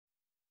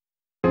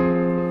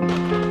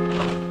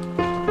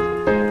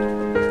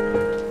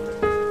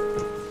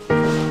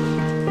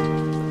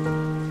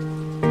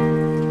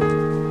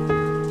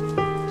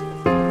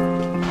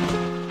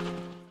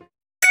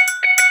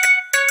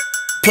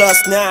Plus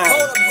 9,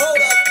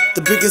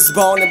 the biggest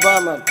ball in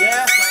Burma.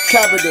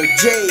 Capital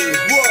J,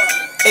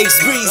 H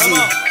Breezy,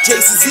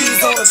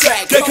 JCZ's on the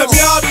track. They come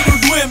out to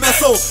do it, man,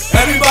 so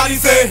everybody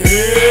say,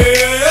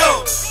 hey,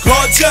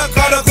 project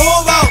gotta go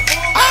out.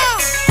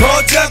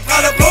 Project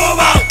gotta go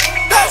out.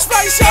 That's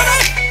right,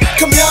 shawty.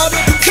 Come out to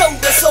the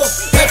code, so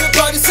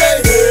everybody say,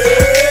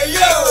 hey,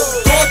 yo,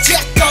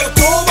 project gotta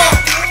go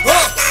out.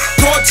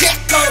 Project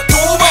gotta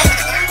go out.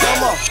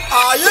 Come on,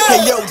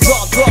 hey yo,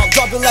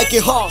 drop it like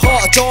it hard,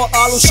 jaw,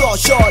 all short,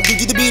 you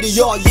get the beat,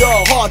 yo,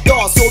 hard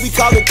dog, so we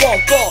call it go.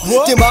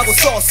 Then I go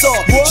so,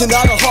 then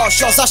I go hard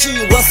shots, I see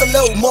you once a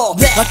little more.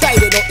 I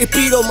tied it on, it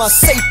beat on my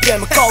safe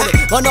plan, I call it.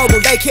 I know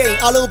what they can't,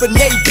 I love a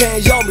name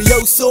band, yo, me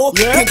yo so,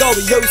 can go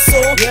to yo so,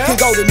 can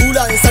go to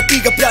Mula and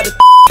Satika,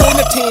 on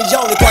the team,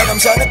 yo, the kind I'm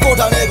trying to go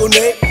down there, go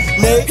nay,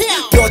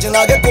 Georgian,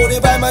 I get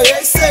going by my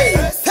essay.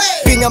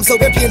 I'm so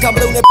happy and I'm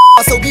blown up.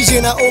 So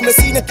vision, I own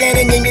machine again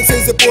and in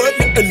since the port.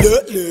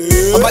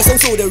 I might some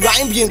sort of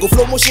rhyme being go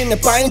flow motion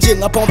and bind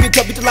jing. I pump it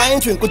up with the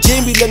line twin. Go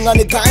Jimmy Lang on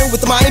the grind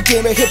with my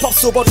game and hip hop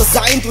so about the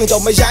sign twin.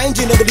 On my giant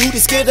gin, never do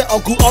this kid. I'll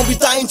go on with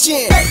dying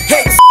chin.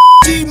 Hey,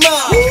 G-Ma.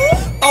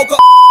 I'll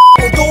go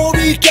on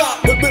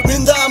Dorica. But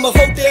when I'm a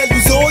hotel,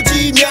 you so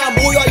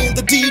G-Ma. Boy, I in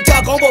the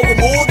D-Talk. I'm over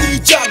more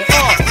D-Jam.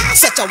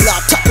 Such a lot,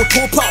 tap with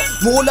two pound,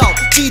 more loud.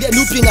 See that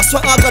new thing, I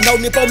swear I got no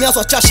nipple nails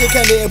or just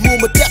shaking their move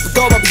with that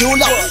go up you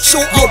loud. Show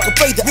out the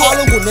play the all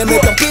will never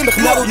come pay the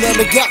model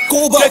never got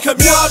go back. They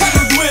come out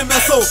to do it, man,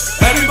 so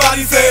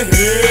everybody say,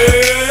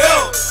 hey,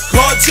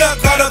 project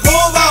gotta go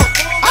out.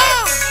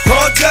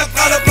 Project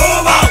gotta go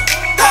out.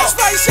 That's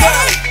right,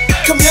 shawty.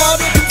 Come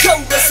out to the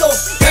code, so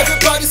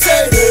everybody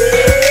say,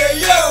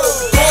 hey, yo,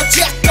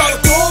 project gotta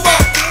go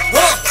out.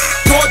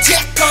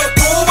 Project gotta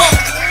go out.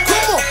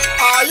 Come on,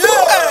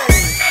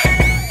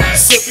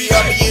 Sippy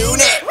on the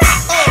unit.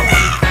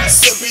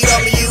 Sippy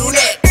on the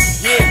unit.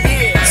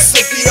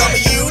 Sippy on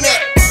the unit.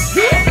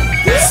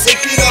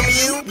 Sippy on the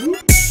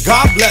unit.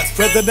 God bless,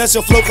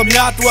 presidential flow come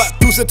out to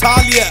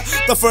Italia.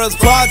 The first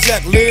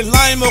project, lay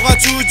line moga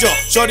chujo,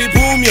 shorty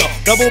boom yo,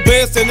 double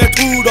bass in the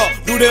tudo,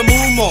 do the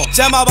mumo,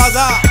 chama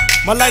baza,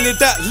 malani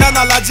that,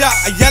 lana laja,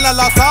 yella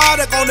la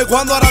sade, kone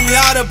quando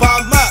ramiare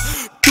bama.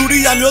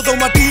 Turi I'm your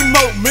my team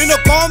mo, me no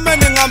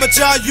comment and I'm a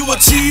child, you a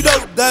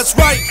Cheeto, that's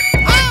right.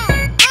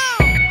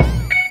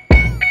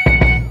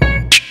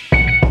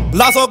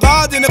 Last of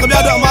God in the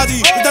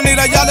community, the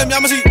Nina Yale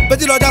Yamashi,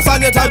 but you know that's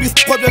on your type is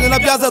popular in a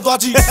piazza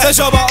dodgy. Say,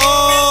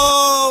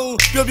 oh,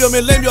 you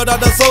may lend your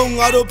other song,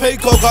 I don't pay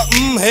coca,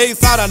 hey,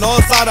 Sada no,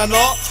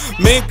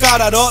 make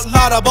cara,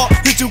 not about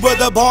hit you with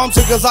the bomb,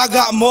 because I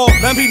got more.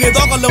 Man, be the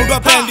dog alone, the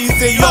pandy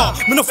say, yo,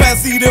 me no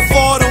fancy the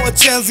photo, a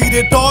chance,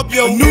 the top,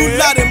 yo, new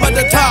lad in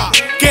the top.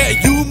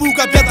 Get you move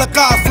up at the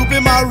car, soup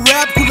in my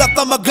rap, pull up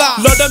the maga.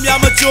 Lot of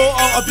Yamacho,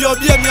 up your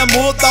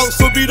Yamoto,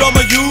 so be on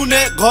my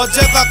unit, God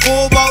check a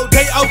cobalt,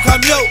 they out. Come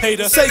yo,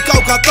 hater, say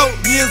coca throat,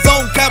 me and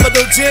zone,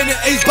 capital J and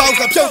H balls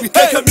up yo.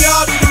 They come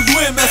out to do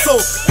it, man, so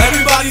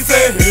everybody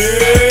say,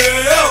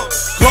 hey,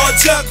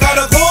 project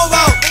gotta go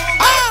out.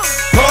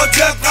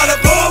 Project gotta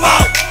go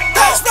out.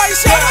 That's right,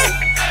 shawty.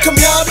 Come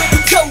out to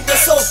the code,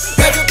 so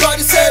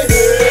everybody say,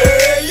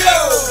 hey, yo,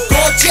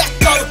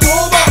 project gotta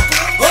go out.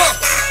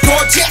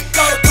 Project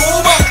gotta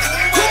go out.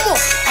 Come on,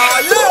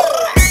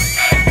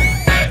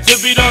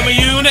 Zip it on my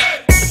unit.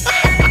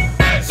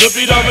 Zip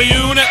it on my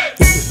unit.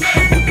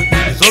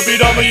 Zip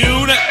it on my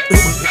unit.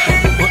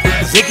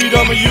 Zip it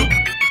on my unit.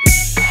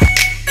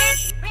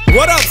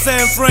 What up,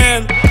 San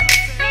Fran?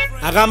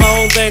 I got my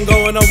own thing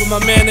going on with my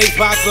man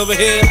Xbox over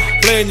here,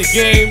 playing the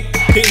game,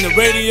 hitting the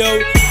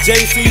radio,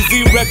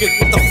 JCZ record.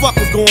 What the fuck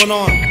is going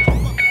on?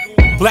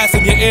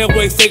 Blasting your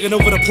airways, taking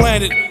over the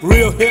planet.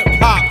 Real hip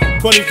hop,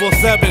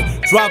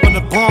 24/7, dropping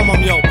the bomb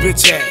on y'all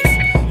bitch ass.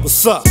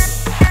 What's up?